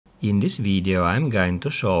In this video, I'm going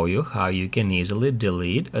to show you how you can easily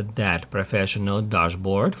delete that professional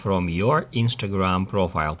dashboard from your Instagram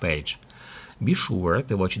profile page. Be sure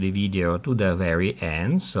to watch the video to the very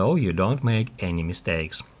end so you don't make any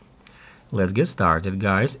mistakes. Let's get started,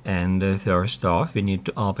 guys, and first off we need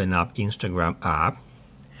to open up Instagram app.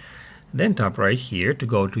 Then tap right here to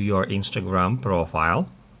go to your Instagram profile.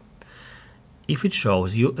 If it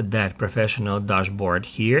shows you that professional dashboard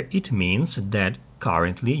here, it means that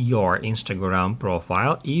currently your Instagram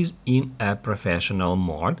profile is in a professional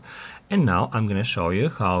mode, and now I'm gonna show you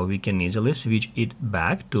how we can easily switch it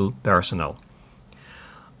back to personal.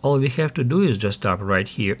 All we have to do is just tap right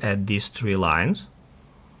here at these three lines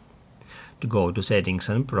to go to settings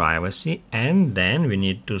and privacy, and then we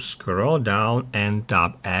need to scroll down and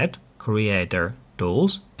tap at creator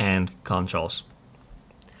tools and controls.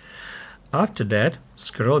 After that,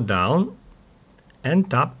 scroll down and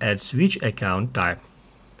tap at switch account type.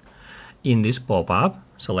 In this pop-up,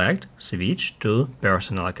 select switch to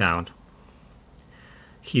personal account.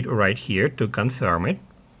 Hit right here to confirm it.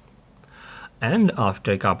 And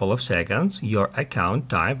after a couple of seconds, your account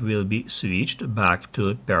type will be switched back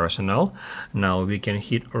to personal. Now we can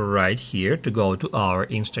hit right here to go to our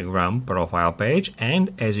Instagram profile page,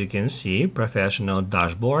 and as you can see, professional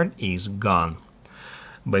dashboard is gone.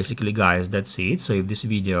 Basically, guys, that's it. So if this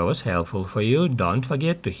video was helpful for you, don't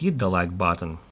forget to hit the like button.